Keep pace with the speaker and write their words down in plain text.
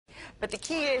But the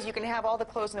key is you can have all the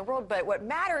clothes in the world, but what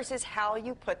matters is how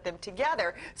you put them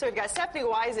together. So we've got Stephanie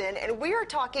Wise in, and we are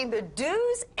talking the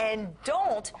do's and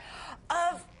don't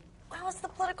of, well, it's the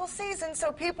political season,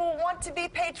 so people want to be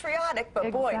patriotic, but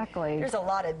boy, there's a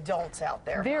lot of don'ts out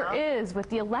there. There is. With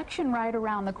the election right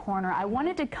around the corner, I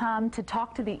wanted to come to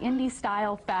talk to the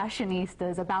indie-style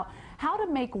fashionistas about how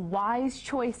to make wise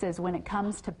choices when it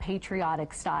comes to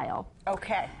patriotic style.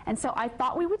 Okay. And so I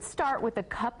thought we would start with a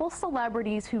couple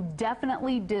celebrities who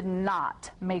definitely did not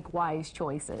make wise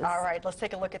choices. All right, let's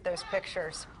take a look at those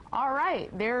pictures. All right,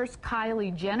 there's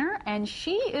Kylie Jenner, and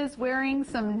she is wearing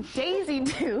some Daisy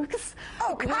Dukes.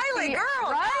 Oh, Kylie, girl,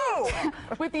 right?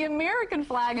 With the American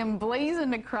flag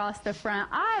emblazoned across the front.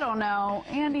 I don't know,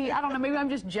 Andy, I don't know, maybe I'm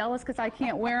just jealous because I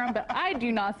can't wear them, but I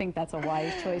do not think that's a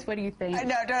wise choice. What do you think?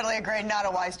 No, totally agree, not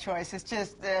a wise choice. It's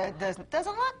just, doesn't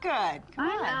look good.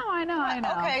 I know.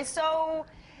 Okay, so...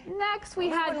 Next, we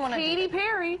had Katy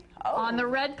Perry on the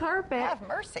red carpet. Have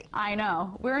mercy. I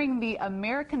know, wearing the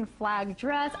American flag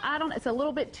dress. It's a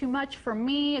little bit too much for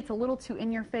me. It's a little too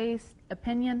in-your-face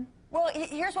opinion. Well,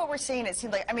 here's what we're seeing. It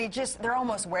seems like, I mean, just they're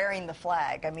almost wearing the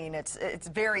flag. I mean, it's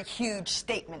very huge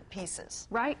statement pieces.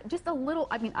 Right? Just a little.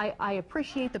 I mean, I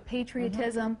appreciate the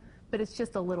patriotism, but it's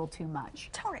just a little too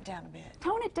much. Tone it down a bit.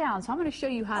 Tone it down. So I'm going to show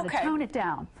you how to tone it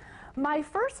down. My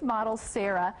first model,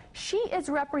 Sarah, she is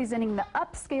representing the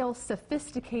upscale,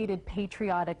 sophisticated,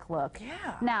 patriotic look.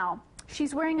 Yeah. Now,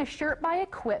 she's wearing a shirt by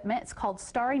Equipment. It's called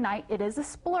Starry Night. It is a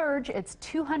splurge. It's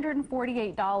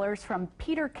 $248 from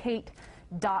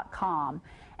peterkate.com.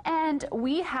 And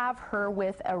we have her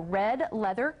with a red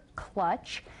leather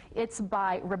clutch. It's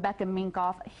by Rebecca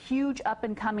Minkoff, huge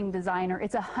up-and-coming designer.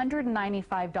 It's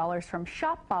 $195 from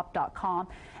shopbop.com.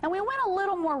 And we went a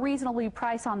little more reasonably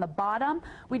priced on the bottom.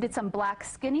 We did some black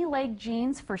skinny leg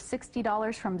jeans for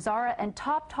 $60 from Zara and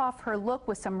topped off her look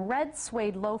with some red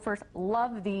suede loafers.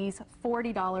 Love these,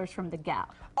 $40 from The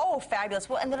Gap. Oh, fabulous.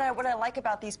 Well, and then what I like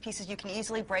about these pieces, you can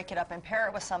easily break it up and pair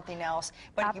it with something else.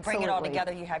 But if you bring it all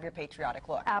together, you have your patriotic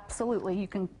look. Absolutely. You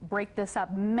can break this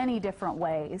up many different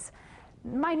ways.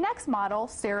 My next model,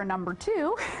 Sarah number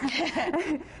 2,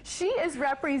 she is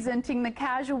representing the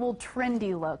casual,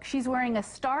 trendy look. She's wearing a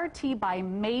star tee by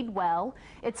Madewell.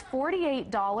 It's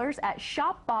 $48 at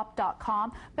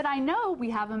shopbop.com, but I know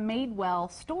we have a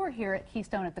Madewell store here at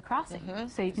Keystone at the Crossing,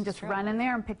 so you can just run in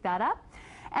there and pick that up.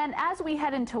 And as we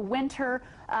head into winter,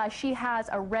 she has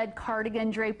a red cardigan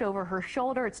draped over her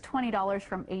shoulder. It's $20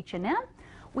 from H&M.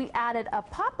 We added a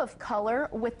pop of color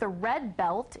with the red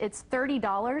belt. It's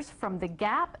 $30 from The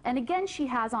Gap. And again, she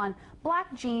has on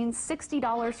black jeans,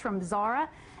 $60 from Zara.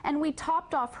 And we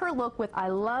topped off her look with, I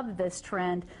love this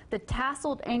trend, the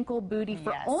tasseled ankle booty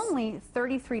for only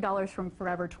 $33 from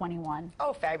Forever 21.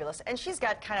 Oh, fabulous. And she's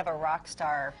got kind of a rock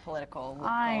star political look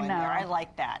going there. I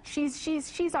like that. She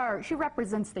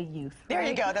represents the youth. Right? There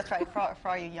you go. That's right, for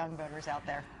all you young voters out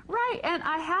there. Right, and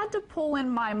I had to pull in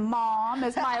my mom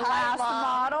as my last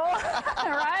model,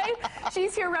 right?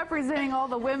 She's here representing all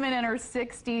the women in her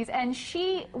 60s, and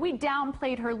we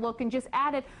downplayed her look and just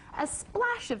added a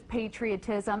splash of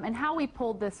patriotism, and how we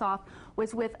pulled this off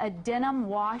was with a denim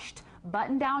washed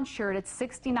button-down shirt. It's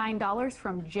 $69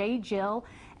 from J. Jill,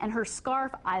 and her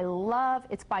scarf I love.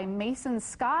 It's by Mason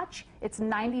Scotch. It's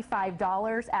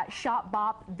 $95 at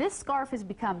ShopBop. This scarf has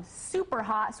become super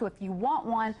hot, so if you want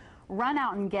one, run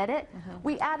out and get it.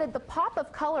 We added the pop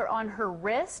of color on her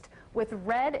wrist with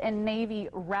red and navy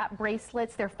wrap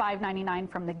bracelets. They're $5.99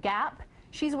 from The Gap.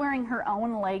 She's wearing her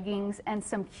own leggings and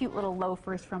some cute little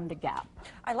loafers from The Gap.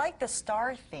 I like the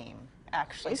star theme,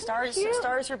 actually. Stars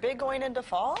are big going into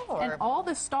fall? Or? And all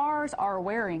the stars are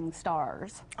wearing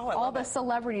stars. Oh, I all love the it.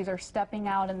 Celebrities are stepping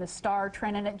out in the star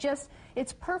trend, and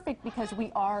it's perfect because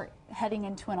we are heading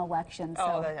into an election. So.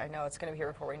 Oh, I know. It's going to be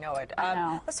here before we know it. I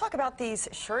know. Let's talk about these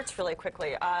shirts really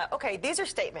quickly. Okay, these are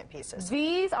statement pieces.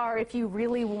 These are if you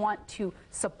really want to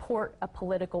support a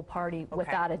political party,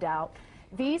 without a doubt.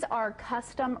 These are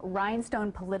custom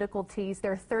rhinestone political tees.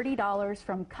 They're $30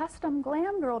 from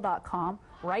customglamgirl.com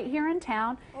right here in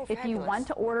town. Oh, if you want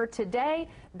to order today,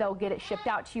 they'll get it shipped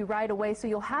out to you right away, so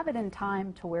you'll have it in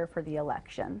time to wear for the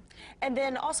election. And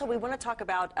then also we want to talk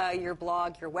about your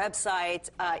blog, your website.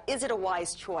 Is it a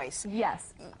wise choice?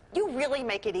 Yes. You really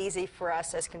make it easy for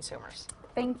us as consumers.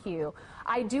 Thank you.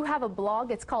 I do have a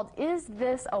blog. It's called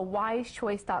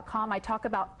isthisawisechoice.com. I talk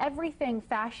about everything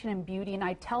fashion and beauty, and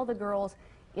I tell the girls,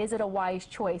 is it a wise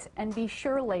choice? And be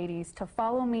sure, ladies, to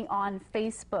follow me on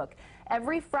Facebook.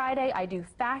 Every Friday, I do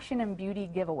fashion and beauty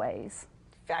giveaways.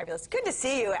 Fabulous. Good to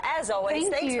see you, as always.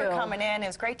 Thanks for coming in. It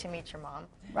was great to meet your mom.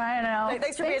 I know.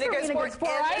 Thanks for being a good sport.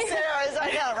 Right?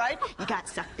 I know, right? You got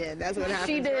sucked in. That's what happened.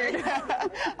 She did.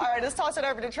 All right. right, let's toss it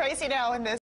over to Tracy now in this.